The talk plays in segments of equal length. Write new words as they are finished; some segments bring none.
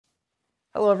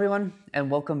Hello everyone, and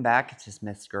welcome back to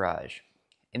Smith's Garage.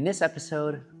 In this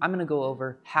episode, I'm going to go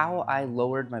over how I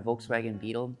lowered my Volkswagen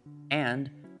Beetle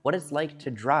and what it's like to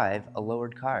drive a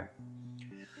lowered car.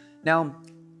 Now,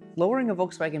 lowering a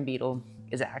Volkswagen Beetle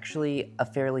is actually a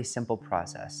fairly simple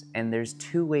process, and there's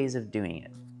two ways of doing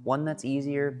it. One that's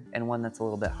easier and one that's a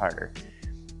little bit harder.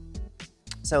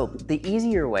 So the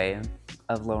easier way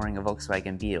of lowering a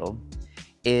Volkswagen Beetle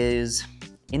is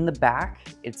in the back.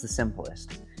 It's the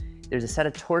simplest. There's a set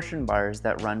of torsion bars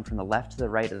that run from the left to the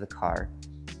right of the car,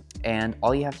 and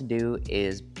all you have to do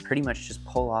is pretty much just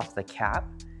pull off the cap,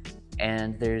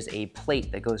 and there's a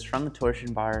plate that goes from the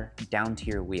torsion bar down to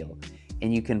your wheel,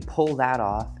 and you can pull that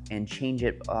off and change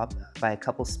it up by a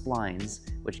couple splines,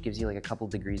 which gives you like a couple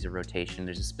degrees of rotation.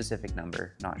 There's a specific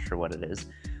number, not sure what it is,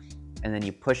 and then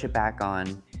you push it back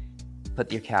on, put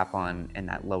your cap on, and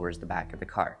that lowers the back of the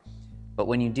car. But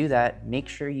when you do that, make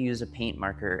sure you use a paint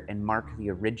marker and mark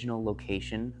the original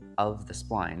location of the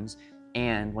splines.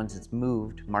 And once it's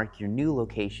moved, mark your new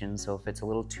location, so if it's a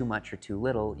little too much or too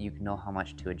little, you can know how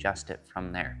much to adjust it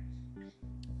from there.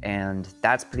 And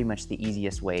that's pretty much the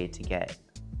easiest way to get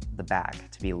the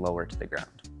back to be lower to the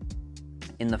ground.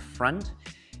 In the front,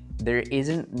 there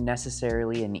isn't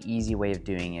necessarily an easy way of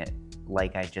doing it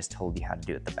like I just told you how to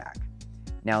do at the back.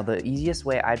 Now, the easiest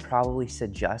way I'd probably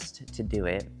suggest to do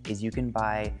it is you can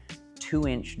buy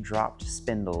 2-inch dropped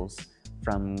spindles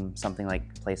from something like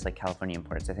a place like California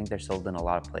Imports. I think they're sold in a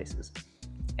lot of places.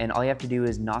 And all you have to do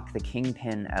is knock the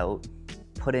kingpin out,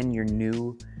 put in your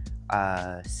new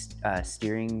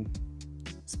steering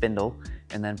spindle,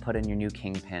 and then put in your new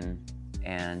kingpin.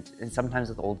 And sometimes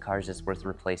with old cars, it's worth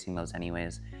replacing those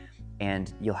anyways.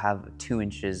 And you'll have 2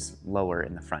 inches lower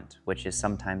in the front, which is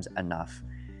sometimes enough,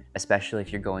 especially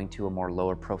if you're going to a more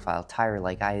lower profile tire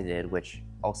like I did, which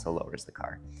also lowers the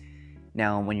car.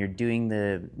 Now, when you're doing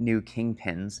the new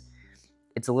kingpins,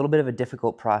 it's a little bit of a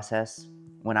difficult process.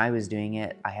 When I was doing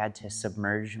it, I had to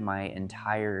submerge my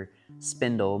entire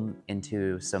spindle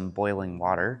into some boiling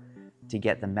water to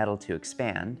get the metal to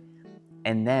expand.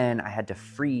 And then I had to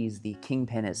freeze the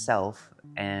kingpin itself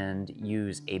and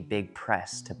use a big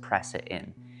press to press it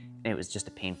in. And it was just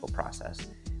a painful process,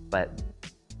 but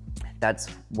that's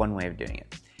one way of doing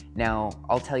it. Now,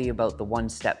 I'll tell you about the one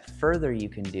step further you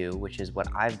can do, which is what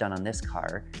I've done on this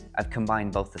car. I've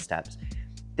combined both the steps.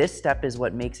 This step is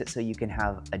what makes it so you can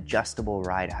have adjustable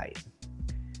ride height.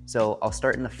 So I'll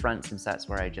start in the front since that's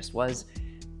where I just was.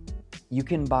 You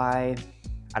can buy,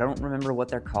 I don't remember what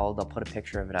they're called, I'll put a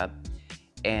picture of it up,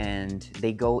 and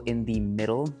they go in the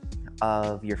middle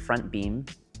of your front beam,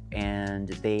 and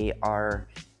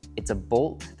it's a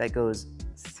bolt that goes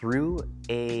through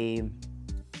a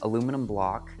aluminum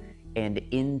block and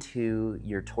into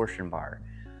your torsion bar.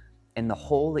 And the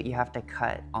hole that you have to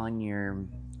cut on your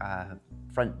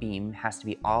front beam has to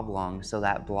be oblong so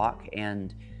that block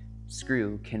and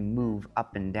screw can move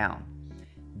up and down.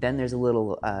 Then there's a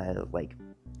little like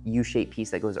U-shaped piece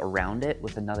that goes around it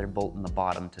with another bolt in the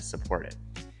bottom to support it.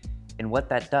 And what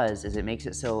that does is it makes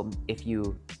it so if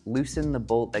you loosen the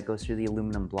bolt that goes through the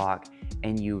aluminum block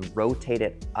and you rotate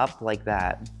it up like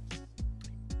that,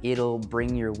 it'll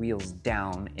bring your wheels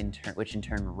down, which in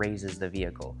turn raises the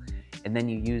vehicle. And then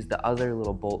you use the other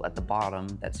little bolt at the bottom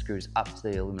that screws up to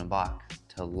the aluminum block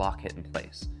to lock it in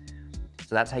place.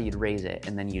 So that's how you'd raise it,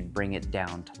 and then you'd bring it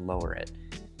down to lower it.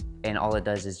 And all it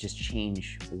does is just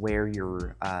change where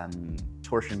your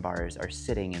torsion bars are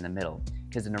sitting in the middle,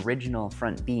 because an original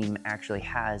front beam actually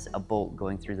has a bolt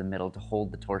going through the middle to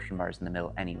hold the torsion bars in the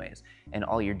middle anyways. And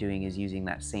all you're doing is using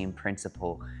that same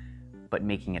principle, but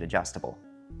making it adjustable.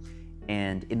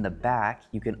 And in the back,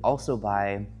 you can also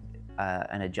buy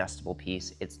an adjustable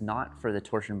piece. It's not for the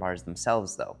torsion bars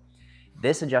themselves though.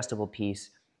 This adjustable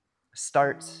piece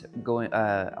starts going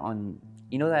on,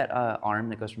 you know that arm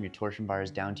that goes from your torsion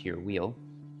bars down to your wheel?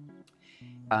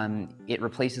 It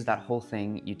replaces that whole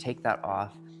thing. You take that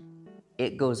off,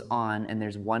 it goes on, and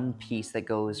there's one piece that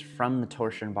goes from the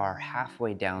torsion bar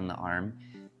halfway down the arm.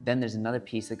 Then there's another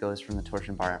piece that goes from the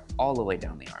torsion bar all the way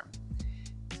down the arm.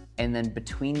 And then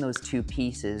between those two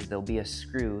pieces, there'll be a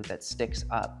screw that sticks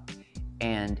up,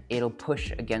 and it'll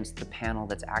push against the panel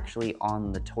that's actually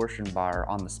on the torsion bar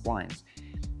on the splines.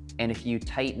 And if you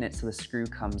tighten it so the screw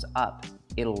comes up,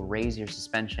 it'll raise your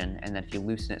suspension, and then if you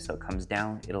loosen it so it comes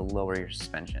down, it'll lower your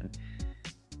suspension.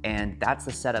 And that's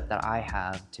the setup that I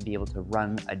have to be able to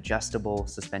run adjustable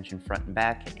suspension front and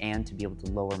back, and to be able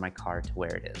to lower my car to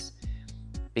where it is.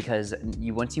 Because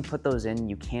once you put those in,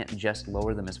 you can't just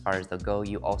lower them as far as they'll go,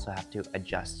 you also have to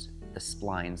adjust the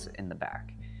splines in the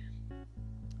back.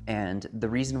 And the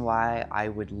reason why I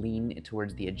would lean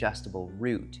towards the adjustable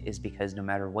route is because no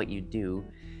matter what you do,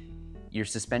 Your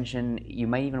suspension, you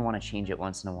might even want to change it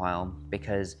once in a while,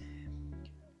 because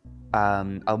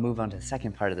I'll move on to the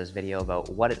second part of this video about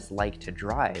what it's like to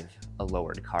drive a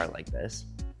lowered car like this.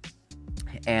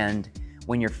 And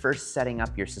when you're first setting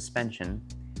up your suspension,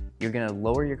 you're gonna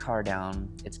lower your car down,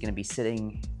 it's gonna be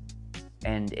sitting,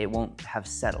 and it won't have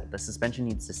settled. The suspension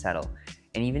needs to settle.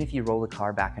 And even if you roll the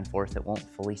car back and forth, it won't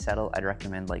fully settle. I'd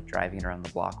recommend like driving it around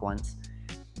the block once.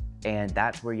 And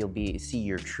that's where you'll see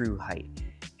your true height.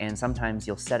 And sometimes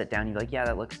you'll set it down, you're like, yeah,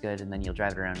 that looks good, and then you'll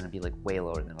drive it around and it'll be like way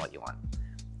lower than what you want.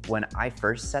 When I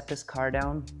first set this car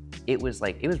down, it was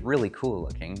really cool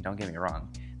looking, don't get me wrong.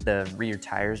 The rear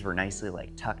tires were nicely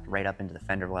like tucked right up into the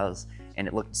fender wells, and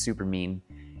it looked super mean,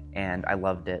 and I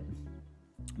loved it.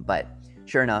 But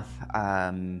sure enough,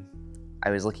 I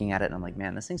was looking at it and I'm like,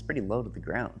 man, this thing's pretty low to the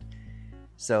ground.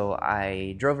 So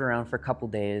I drove it around for a couple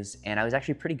days, and I was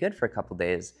actually pretty good for a couple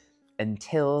days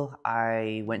until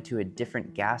I went to a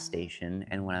different gas station.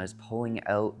 And when I was pulling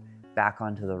out back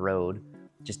onto the road,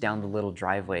 just down the little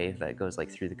driveway that goes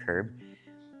like through the curb,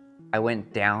 I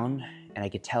went down and I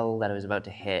could tell that I was about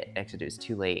to hit, except it was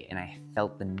too late, and I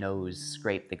felt the nose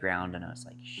scrape the ground, and I was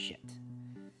like, shit.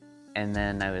 And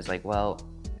then I was like, well,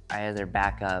 I either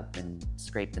back up and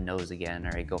scrape the nose again,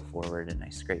 or I go forward and I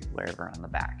scrape wherever on the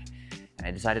back. And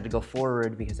I decided to go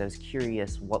forward because I was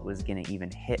curious what was gonna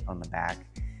even hit on the back.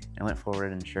 And I went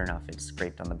forward, and sure enough, it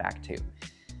scraped on the back too.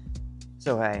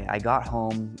 So I got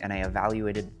home and I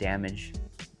evaluated the damage,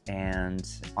 and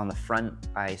on the front,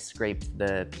 I scraped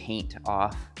the paint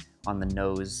off on the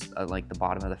nose, like the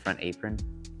bottom of the front apron.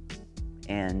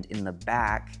 And in the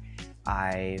back,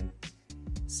 I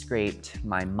scraped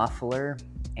my muffler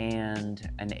and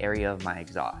an area of my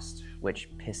exhaust, which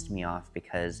pissed me off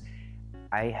because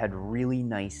I had really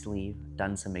nicely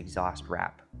done some exhaust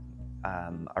wrap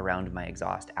around my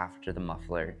exhaust after the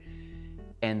muffler.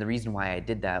 And the reason why I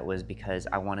did that was because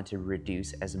I wanted to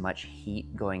reduce as much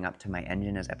heat going up to my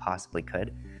engine as I possibly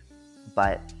could.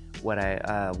 But what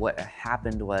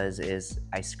happened was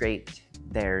I scraped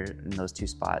there in those two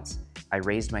spots. I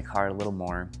raised my car a little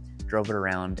more, drove it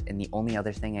around, and the only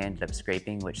other thing I ended up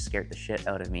scraping, which scared the shit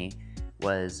out of me,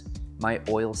 was my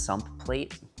oil sump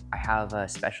plate. I have a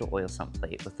special oil sump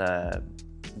plate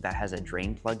that has a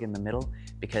drain plug in the middle,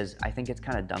 because I think it's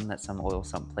kind of dumb that some oil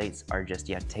sump plates are just,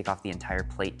 you have to take off the entire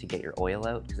plate to get your oil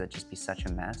out, because that'd just be such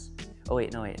a mess. Oh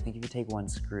wait, no wait, I think if you take one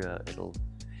screw out, it'll...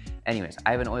 Anyways,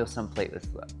 I have an oil sump plate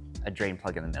with a drain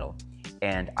plug in the middle,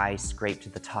 and I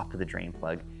scraped the top of the drain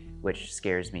plug, which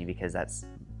scares me because that's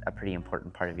a pretty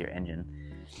important part of your engine.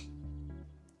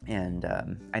 And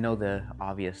I know the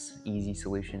obvious, easy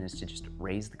solution is to just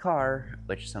raise the car,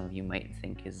 which some of you might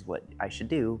think is what I should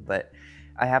do, but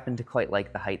I happen to quite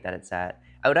like the height that it's at.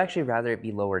 I would actually rather it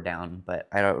be lower down, but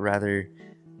I'd rather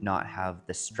not have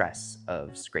the stress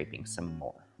of scraping some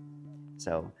more.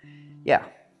 So yeah,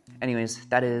 anyways,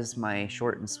 that is my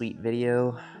short and sweet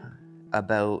video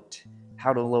about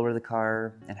how to lower the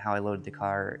car and how I loaded the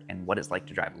car and what it's like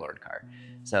to drive a lowered car.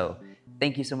 So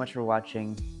thank you so much for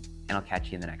watching, and I'll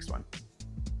catch you in the next one.